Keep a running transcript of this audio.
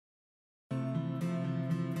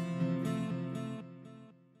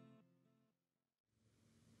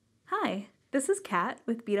This is Kat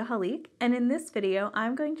with Beadaholique, and in this video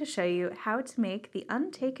I'm going to show you how to make the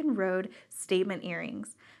Untaken Road statement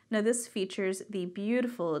earrings. Now this features the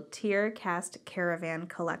beautiful TierraCast Caravan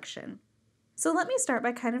collection. So let me start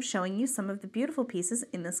by kind of showing you some of the beautiful pieces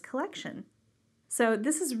in this collection. So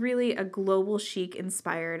this is really a global chic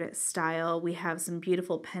inspired style. We have some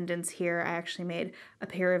beautiful pendants here. I actually made a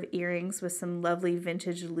pair of earrings with some lovely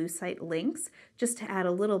vintage lucite links just to add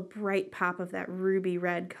a little bright pop of that ruby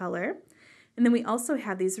red color. And then we also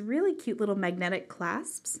have these really cute little magnetic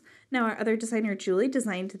clasps. Now our other designer Julie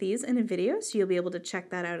designed these in a video, so you'll be able to check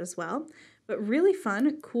that out as well. But really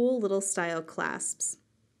fun, cool little style clasps.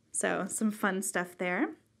 So some fun stuff there.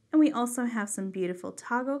 And we also have some beautiful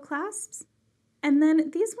toggle clasps. And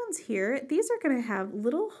then these ones here, these are going to have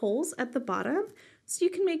little holes at the bottom, so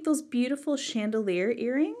you can make those beautiful chandelier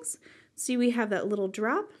earrings. See, we have that little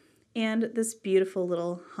drop and this beautiful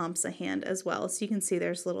little hamsa hand as well. So you can see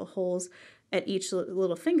there's little holes at each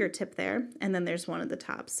little fingertip there, and then there's one at the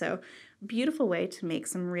top. So beautiful way to make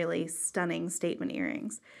some really stunning statement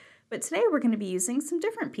earrings. But today we're going to be using some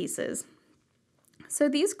different pieces. So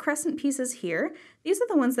these crescent pieces here, these are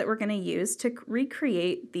the ones that we're going to use to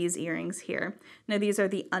recreate these earrings here. Now these are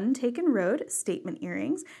the Untaken Road statement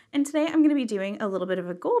earrings, and today I'm going to be doing a little bit of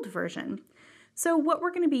a gold version. So what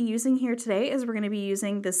we're going to be using here today is we're going to be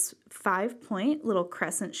using this 5-point little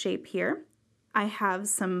crescent shape here. I have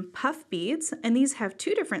some puff beads, and these have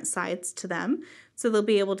two different sides to them, so they'll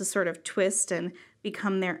be able to sort of twist and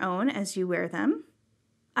become their own as you wear them.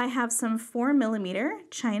 I have some 4mm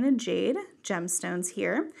China jade gemstones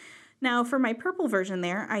here. Now for my purple version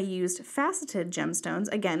there, I used faceted gemstones,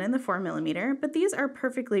 again in the 4mm, but these are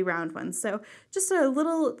perfectly round ones. So just a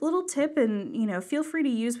little tip, and feel free to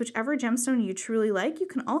use whichever gemstone you truly like. You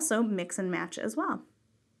can also mix and match as well.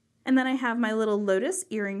 And then I have my little Lotus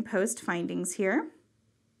earring post findings here.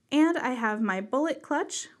 And I have my bullet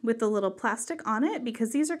clutch with the little plastic on it,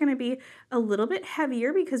 because these are going to be a little bit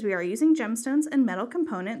heavier because we are using gemstones and metal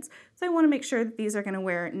components. So I want to make sure that these are going to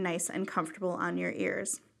wear nice and comfortable on your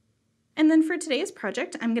ears. And then for today's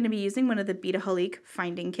project, I'm going to be using one of the Beadaholique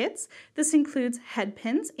finding kits. This includes head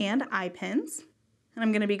pins and eye pins. And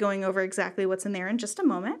I'm going to be going over exactly what's in there in just a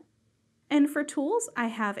moment. And for tools, I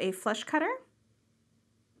have a flush cutter,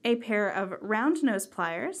 a pair of round nose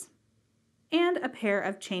pliers, and a pair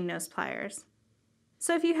of chain nose pliers.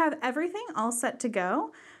 So if you have everything all set to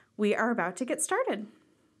go, we are about to get started.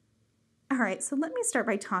 All right, so let me start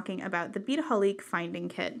by talking about the Beadaholique finding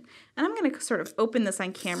kit. And I'm going to sort of open this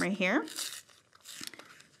on camera here.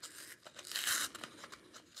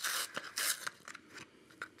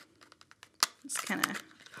 Just kind of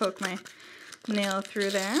poke my nail through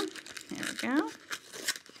there. There we go.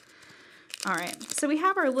 All right, so we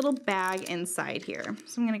have our little bag inside here.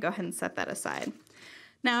 So I'm gonna go ahead and set that aside.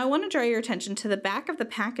 Now I wanna draw your attention to the back of the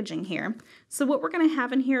packaging here. So what we're gonna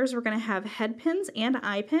have in here is we're gonna have head pins and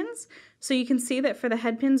eye pins. So you can see that for the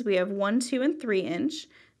head pins, we have 1, 2, and 3 inch.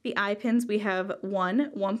 The eye pins, we have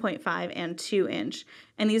 1, 1.5, and 2 inch.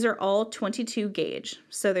 And these are all 22 gauge.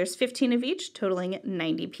 So there's 15 of each, totaling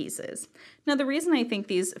 90 pieces. Now the reason I think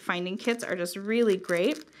these finding kits are just really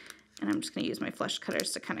great, and I'm just going to use my flush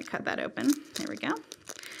cutters to kind of cut that open. There we go.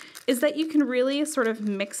 Is that you can really sort of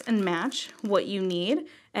mix and match what you need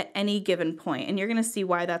at any given point. And you're going to see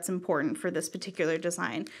why that's important for this particular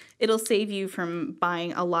design. It'll save you from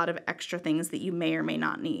buying a lot of extra things that you may or may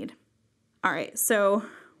not need. All right, so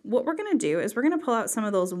what we're going to do is we're going to pull out some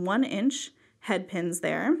of those 1-inch head pins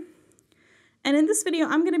there. And in this video,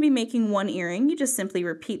 I'm going to be making one earring. You just simply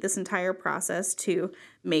repeat this entire process to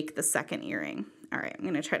make the second earring. All right, I'm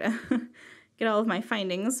going to try to get all of my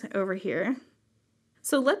findings over here.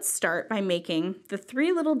 So let's start by making the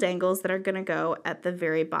 3 little dangles that are going to go at the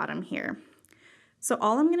very bottom here. So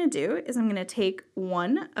all I'm going to do is I'm going to take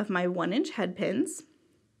one of my 1-inch head pins,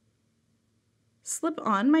 slip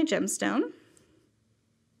on my gemstone,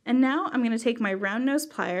 and now I'm going to take my round nose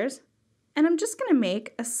pliers, and I'm just going to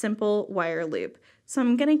make a simple wire loop. So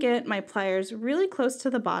I'm going to get my pliers really close to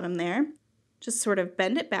the bottom there, just sort of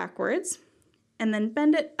bend it backwards, and then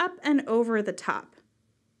bend it up and over the top.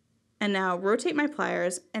 And now rotate my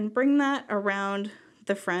pliers and bring that around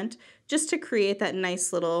the front just to create that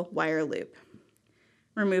nice little wire loop.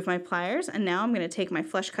 Remove my pliers, and now I'm going to take my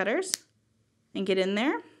flush cutters and get in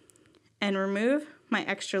there and remove my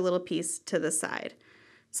extra little piece to the side.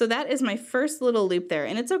 So that is my first little loop there,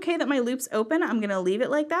 and it's okay that my loop's open. I'm going to leave it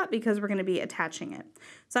like that because we're going to be attaching it.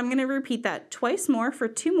 So I'm going to repeat that twice more for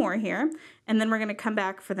 2 more here, and then we're going to come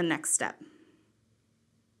back for the next step.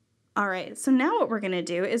 All right, so now what we're gonna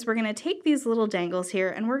do is we're gonna take these little dangles here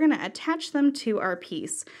and we're gonna attach them to our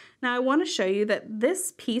piece. Now I wanna show you that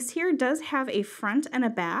this piece here does have a front and a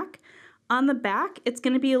back. On the back, it's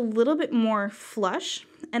gonna be a little bit more flush,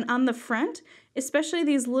 and on the front, especially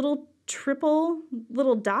these little triple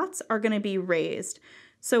little dots are gonna be raised.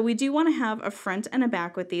 So we do wanna have a front and a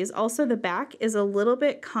back with these. Also, the back is a little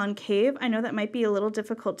bit concave. I know that might be a little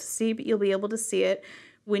difficult to see, but you'll be able to see it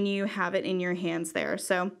when you have it in your hands there.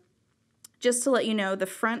 So just to let you know, the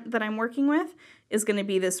front that I'm working with is going to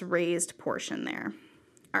be this raised portion there.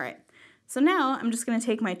 All right, so now I'm just going to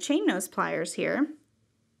take my chain nose pliers here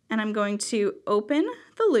and I'm going to open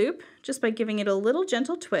the loop just by giving it a little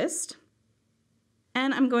gentle twist,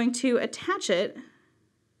 and I'm going to attach it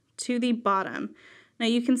to the bottom. Now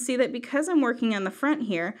you can see that because I'm working on the front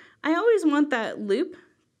here, I always want that loop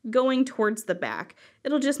going towards the back.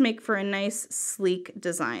 It'll just make for a nice sleek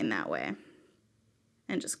design that way.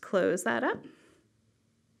 And just close that up.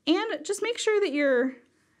 And just make sure that your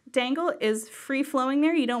dangle is free flowing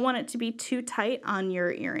there. You don't want it to be too tight on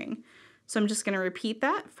your earring. So I'm just going to repeat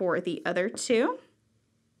that for the other two.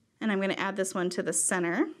 And I'm going to add this one to the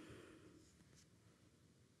center.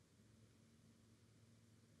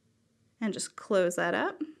 And just close that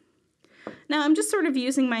up. Now I'm just sort of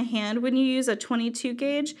using my hand. When you use a 22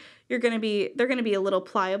 gauge, they're going to be a little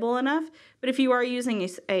pliable enough, but if you are using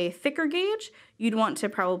a thicker gauge, you'd want to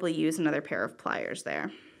probably use another pair of pliers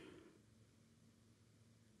there.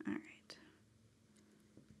 All right.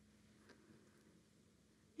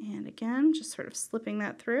 And again, just sort of slipping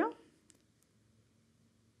that through.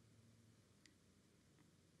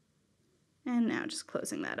 And now just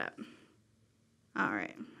closing that up. All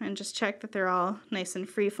right, and just check that they're all nice and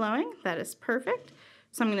free flowing. That is perfect.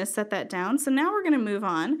 So I'm going to set that down. So now we're going to move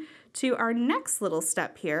on to our next little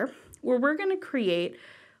step here, where we're going to create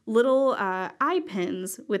little eye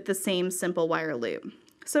pins with the same simple wire loop.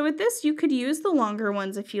 So with this, you could use the longer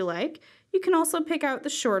ones if you like. You can also pick out the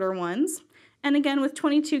shorter ones. And again, with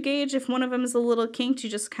 22 gauge, if one of them is a little kinked, you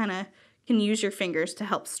just kind of can use your fingers to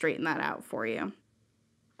help straighten that out for you.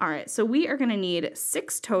 All right, so we are going to need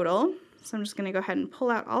 6 total. So I'm just going to go ahead and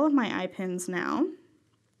pull out all of my eye pins now.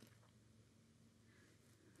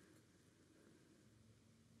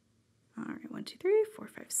 All right, 1, 2, 3, 4,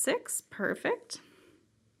 5, 6. Perfect.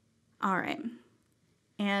 All right.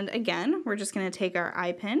 And again, we're just going to take our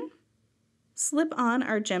eye pin, slip on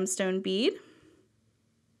our gemstone bead.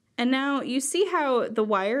 And now you see how the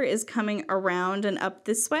wire is coming around and up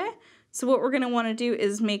this way. So what we're going to want to do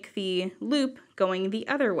is make the loop going the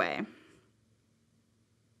other way.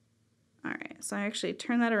 All right, so I actually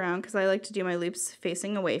turn that around because I like to do my loops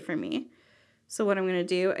facing away from me. So what I'm going to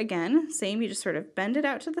do, again, same, you just sort of bend it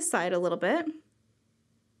out to the side a little bit,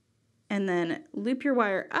 and then loop your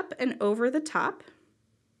wire up and over the top,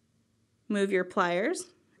 move your pliers,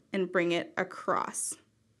 and bring it across,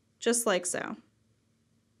 just like so.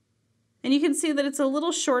 And you can see that it's a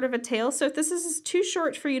little short of a tail, so if this is too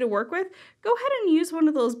short for you to work with, go ahead and use one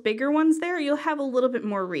of those bigger ones there. You'll have a little bit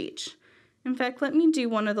more reach. In fact, let me do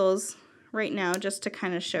one of those right now just to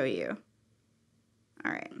kind of show you.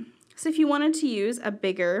 All right, so if you wanted to use a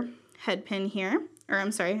bigger head pin here, or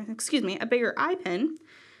I'm sorry, excuse me, a bigger eye pin,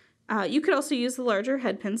 you could also use the larger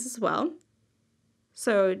head pins as well.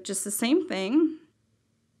 So just the same thing,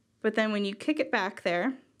 but then when you kick it back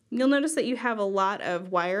there, you'll notice that you have a lot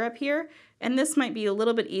of wire up here, and this might be a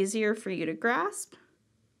little bit easier for you to grasp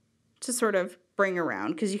to sort of bring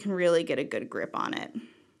around because you can really get a good grip on it.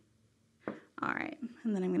 All right,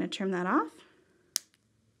 and then I'm going to trim that off.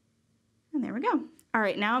 And there we go. All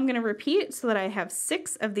right, now I'm going to repeat so that I have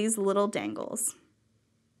 6 of these little dangles.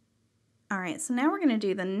 All right, so now we're going to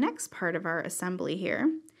do the next part of our assembly here,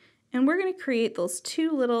 and we're going to create those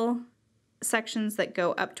 2 little sections that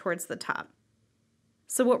go up towards the top.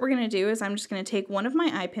 So what we're going to do is I'm just going to take one of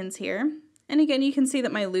my eye pins here, and again, you can see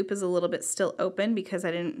that my loop is a little bit still open because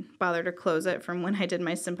I didn't bother to close it from when I did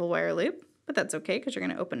my simple wire loop, but that's okay because you're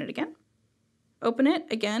going to open it again. Open it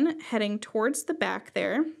again, heading towards the back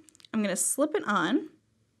there. I'm going to slip it on,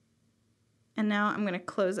 and now I'm going to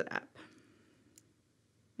close it up,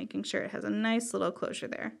 making sure it has a nice little closure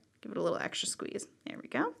there. Give it a little extra squeeze. There we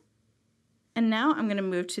go. And now I'm going to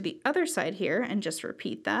move to the other side here and just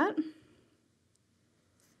repeat that.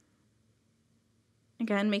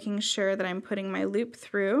 Again, making sure that I'm putting my loop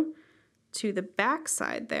through to the back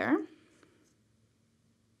side there.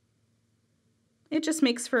 It just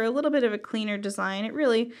makes for a little bit of a cleaner design. It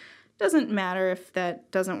really doesn't matter if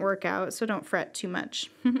that doesn't work out, so don't fret too much.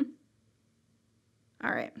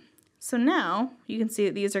 All right, so now you can see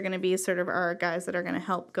that these are going to be sort of our guys that are going to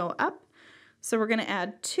help go up. So we're going to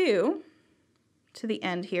add 2 to the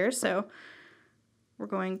end here. So we're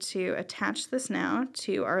going to attach this now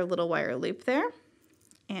to our little wire loop there,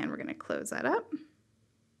 and we're going to close that up.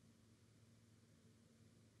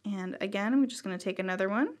 And again, I'm just going to take another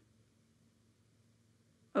one,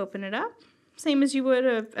 open it up, same as you would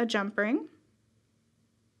a jump ring.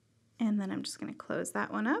 And then I'm just going to close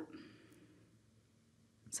that one up.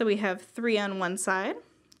 So we have 3 on one side,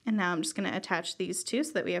 and now I'm just going to attach these 2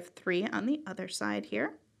 so that we have 3 on the other side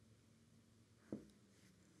here.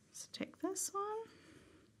 So take this one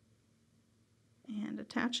and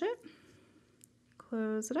attach it,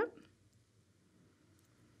 close it up,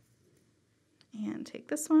 and take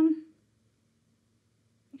this one.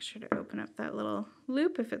 Make sure to open up that little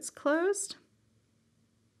loop if it's closed,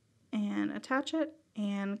 and attach it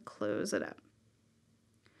and close it up.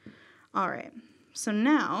 All right, so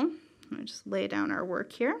now I'm gonna just lay down our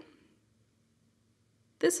work here.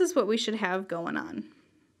 This is what we should have going on.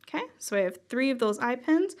 Okay, so I have 3 of those eye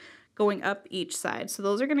pins going up each side. So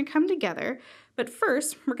those are gonna come together, but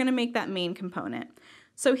first we're gonna make that main component.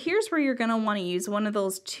 So here's where you're gonna wanna use one of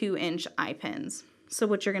those 2-inch eye pins. So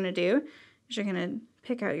what you're gonna do is you're gonna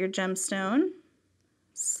pick out your gemstone,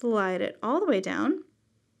 slide it all the way down,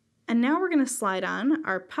 and now we're going to slide on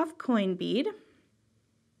our puff coin bead,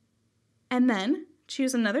 and then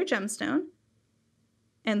choose another gemstone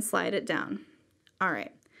and slide it down. All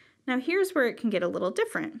right, now here's where it can get a little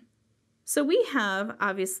different. So we have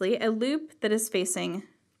obviously a loop that is facing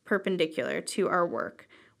perpendicular to our work.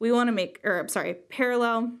 We want to make,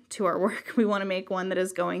 parallel to our work. We want to make one that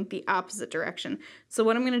is going the opposite direction. So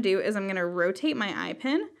what I'm going to do is I'm going to rotate my eye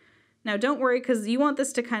pin. Now don't worry, because you want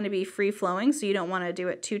this to kind of be free flowing, so you don't want to do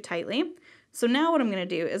it too tightly. So now what I'm going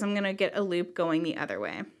to do is I'm going to get a loop going the other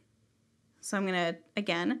way. So I'm going to,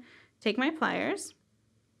 again, take my pliers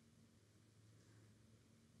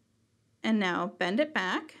and now bend it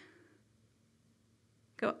back,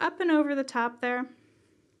 go up and over the top there,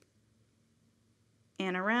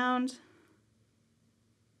 and around,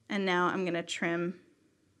 and now I'm going to trim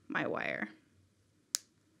my wire.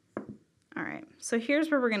 All right, so here's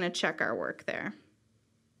where we're going to check our work there.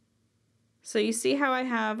 So you see how I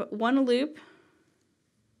have one loop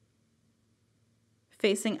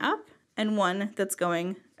facing up and one that's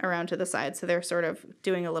going around to the side, so they're sort of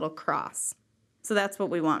doing a little cross. So that's what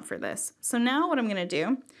we want for this. So now what I'm going to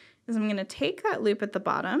do is I'm going to take that loop at the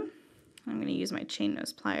bottom. I'm going to use my chain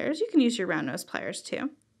nose pliers. You can use your round nose pliers too. I'm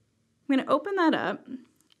going to open that up,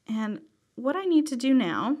 and what I need to do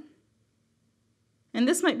now, and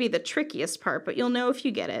this might be the trickiest part, but you'll know if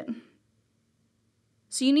you get it.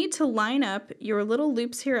 So you need to line up your little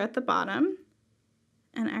loops here at the bottom.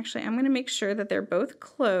 And actually, I'm going to make sure that they're both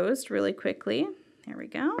closed really quickly. There we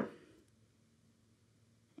go.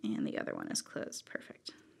 And the other one is closed.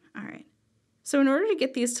 Perfect. All right. So in order to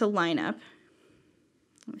get these to line up,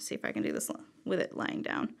 let me see if I can do this with it lying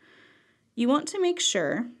down. You want to make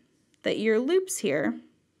sure that your loops here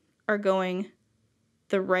are going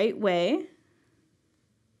the right way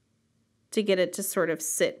to get it to sort of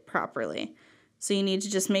sit properly. So you need to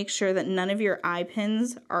just make sure that none of your eye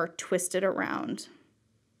pins are twisted around.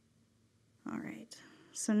 All right,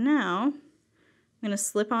 so now I'm going to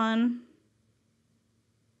slip on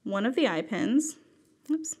one of the eye pins.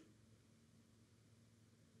 Oops.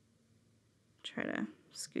 Try to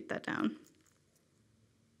scoot that down.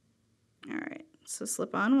 All right, so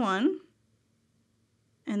slip on one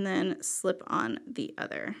and then slip on the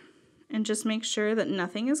other. And just make sure that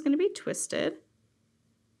nothing is going to be twisted.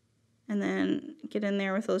 And then get in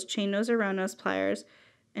there with those chain nose or round nose pliers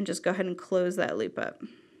and just go ahead and close that loop up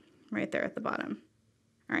right there at the bottom.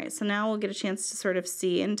 All right, so now we'll get a chance to sort of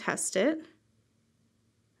see and test it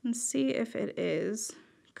and see if it is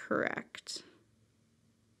correct.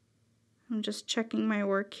 I'm just checking my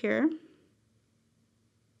work here.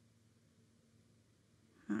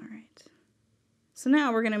 All right. So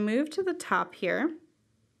now we're going to move to the top here,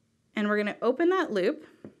 and we're going to open that loop,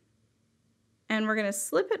 and we're going to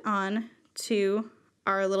slip it on to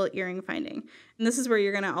our little earring finding. And this is where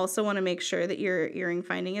you're going to also want to make sure that your earring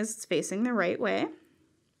finding is facing the right way.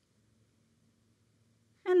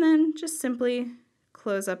 And then just simply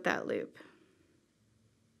close up that loop.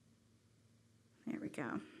 There we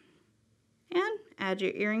go. And add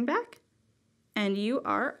your earring back, and you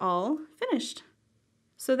are all finished.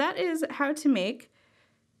 So that is how to make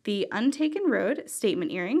the Untaken Road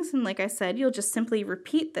statement earrings. And like I said, you'll just simply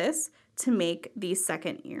repeat this to make the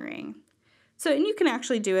second earring. So, and you can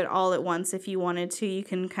actually do it all at once if you wanted to. You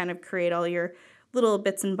can kind of create all your little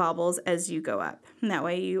bits and baubles as you go up. And that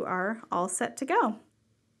way you are all set to go.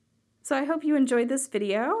 So I hope you enjoyed this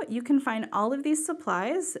video. You can find all of these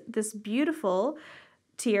supplies, this beautiful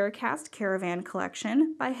TierraCast Caravan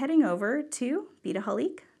collection by heading over to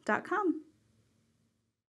Beadaholique.com.